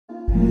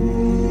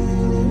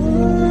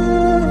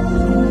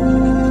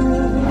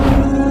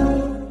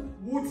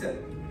Water,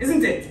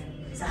 isn't it?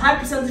 It's a high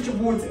percentage of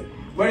water.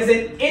 Whereas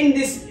in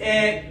this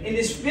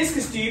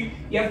viscous tube,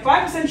 you have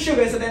 5%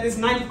 sugar, so that is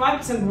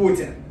 95%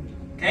 water.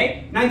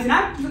 Okay,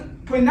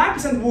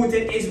 99.9% water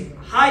is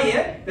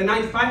higher than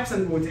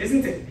 95% water,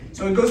 isn't it?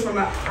 So it goes from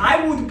a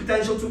high water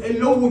potential to a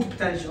low water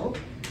potential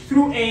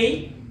through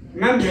a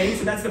membrane.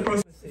 So that's the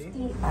process.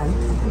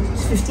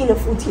 15 or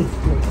 14.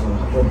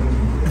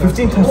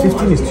 15 times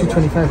 15 is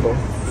 225, bro.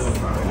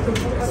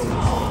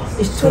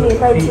 It's 20 and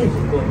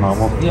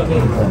 19.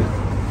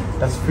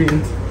 That's 3.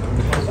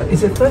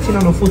 Is it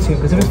 39 or 14?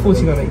 Because if it's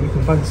 49, you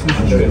can find the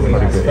solution straight away.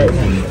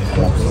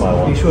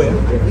 Are you sure, yeah?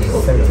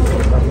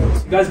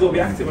 You guys got to be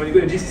active when you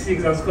got your GCSE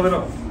exams coming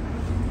up.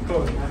 Come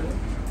on.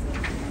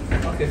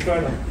 Okay, fair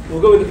enough.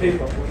 We'll go with the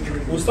paper.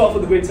 We'll start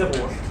with the grade 7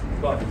 one,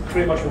 but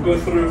pretty much we'll go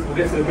through, we'll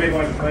get to the grade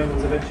 9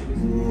 ones eventually.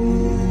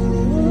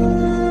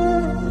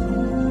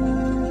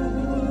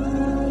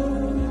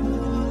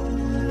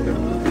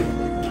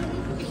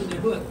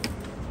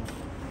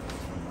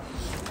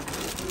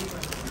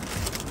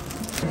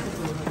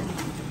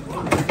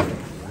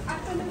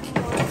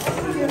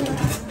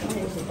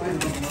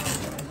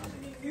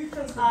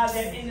 Neutrons are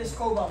there in this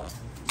cobalt?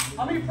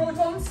 How many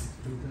protons?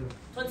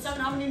 27.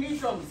 How many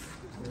neutrons?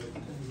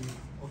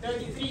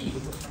 33.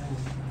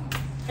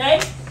 Okay?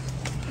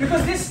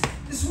 Because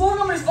the small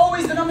number is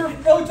always the number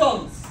of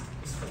protons,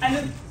 and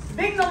the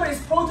big number is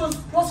protons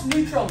plus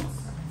neutrons.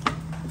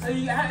 So if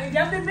you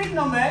have the big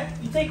number,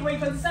 you take away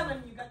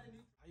 27, you got the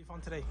neutrons. How you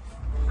found today?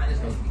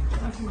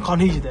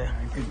 Can't hear you there.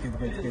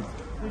 Good.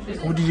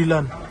 What did you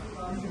learn?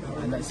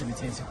 I learned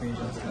simultaneous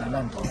equations. I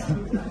learned.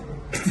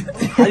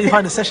 How do you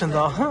find the sessions,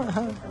 though?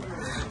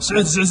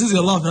 Su'ud,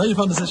 you're laughing. How do you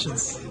find the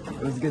sessions?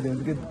 It was good.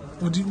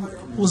 What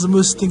was the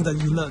most thing that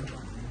you learned?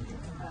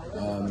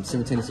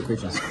 Simultaneous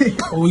equations.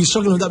 Or were you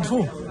struggling with that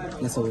before?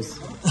 Yes, I was.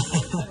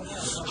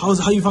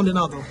 How you found it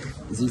now, though?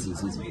 It's easy.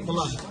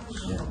 Wallahi.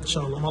 Yeah.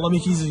 Inshallah. May Allah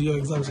make easy your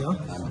exams, yeah?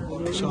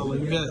 Inshallah.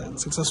 You get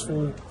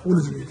successful, all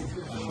of you.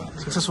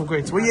 Successful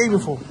grades. What are you aiming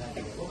for?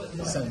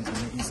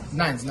 7s.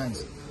 Nines.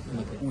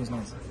 Always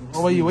 9s.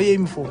 What are you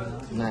aiming for?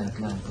 9.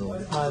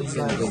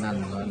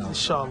 Nine.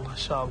 Inshallah.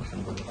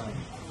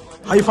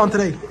 How you found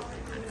today?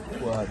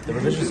 Well, the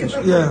revision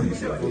session? Yeah.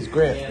 It was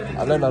great.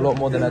 I learned a lot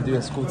more than I do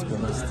in school, to be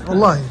honest.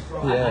 Wallahi.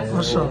 Yeah.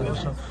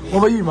 MashaAllah. What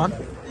about you, man?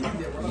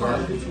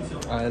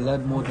 Yeah. I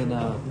learned more than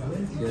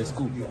in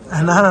school.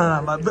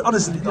 No. But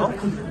honestly, though,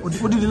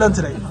 what did you learn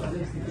today?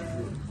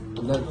 I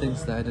learned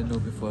things that I didn't know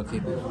before I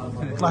came here.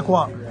 Like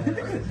what?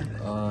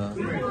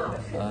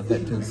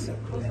 Vectors.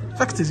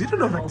 Vectors? You don't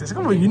know vectors.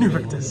 Come on, you knew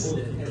vectors.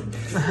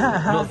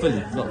 Not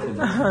fully.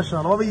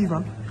 MashaAllah. What about you,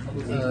 man?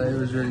 It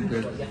was really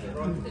good. Yeah.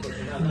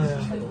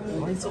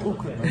 Why is it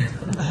awkward, man?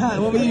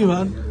 What about you,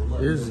 man?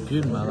 It was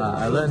good, man. Like,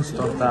 I learned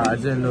stuff that I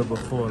didn't know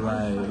before.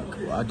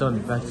 Like, I done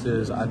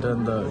vectors, I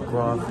done the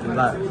graph,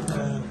 like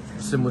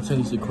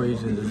simultaneous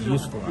equations is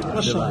useful. I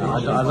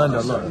learned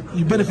a lot.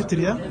 You benefited,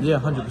 yeah? Yeah,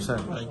 100%.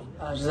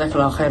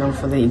 Jazakallah khairan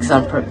for the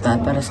exam prep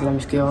that Darussalam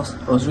gave us.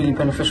 It was really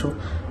beneficial.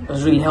 It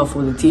was really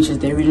helpful. The teachers,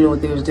 they really knew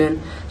what they was doing,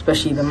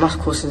 especially the math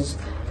courses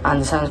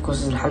and the science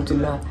courses,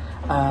 alhamdulillah.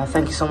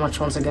 Thank you so much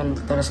once again,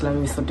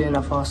 Darussalam, for doing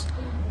that for us.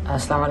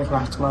 Assalamu alaikum,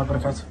 ورحمة الله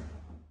وبركاته.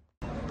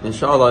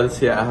 Inshallah,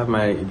 this year I have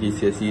my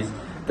GCSEs.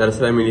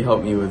 Darussalam really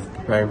helped me with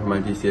preparing for my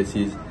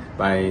GCSEs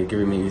by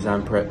giving me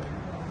exam prep,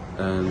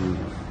 and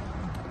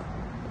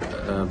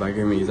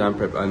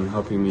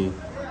helping me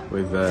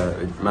with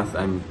math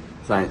and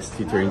science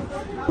tutoring.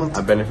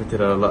 I benefited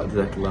a lot.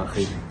 Jazakallah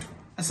khair.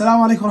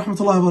 Assalamu alaikum wa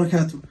rahmatullahi wa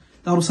barakatuh.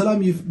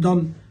 Darussalam, you've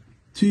done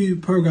 2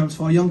 programs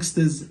for our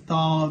youngsters that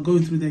are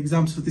going through the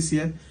exams for this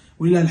year.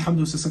 Walillah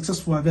alhamdulillah, it's a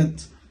successful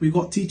event. We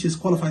got teachers,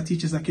 qualified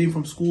teachers that came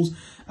from schools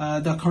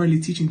that are currently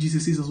teaching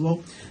GCSEs as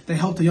well. They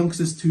helped the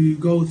youngsters to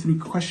go through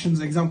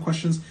questions, exam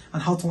questions,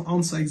 and how to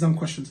answer exam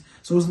questions.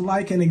 So it was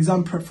like an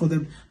exam prep for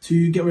them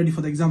to get ready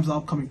for the exams that are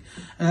upcoming.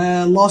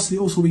 Lastly,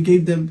 also we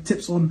gave them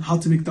tips on how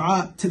to make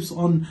dua, tips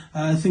on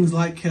things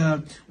like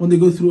when they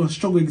go through a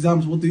struggle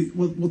exams, what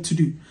to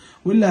do.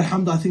 Walillah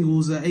alhamdulillah, I think it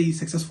was a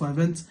successful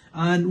event.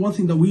 And one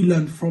thing that we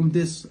learned from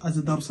this as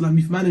a Darussalam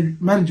Youth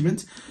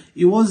Management,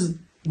 it was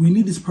we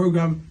need this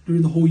program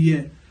during the whole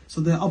year.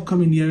 So the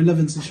upcoming year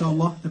 11s,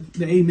 inshallah,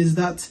 the aim is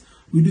that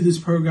we do this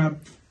program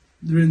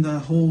during the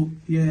whole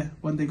year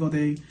when they got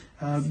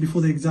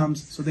before the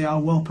exams, so they are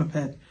well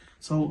prepared.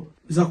 So,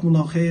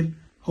 jazakumullah khair.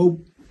 Hope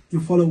you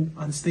follow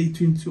and stay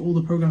tuned to all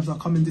the programs that are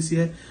coming this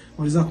year.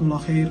 Wa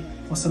jazakumullah khair.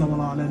 Wassalamu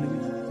ala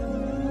nabi.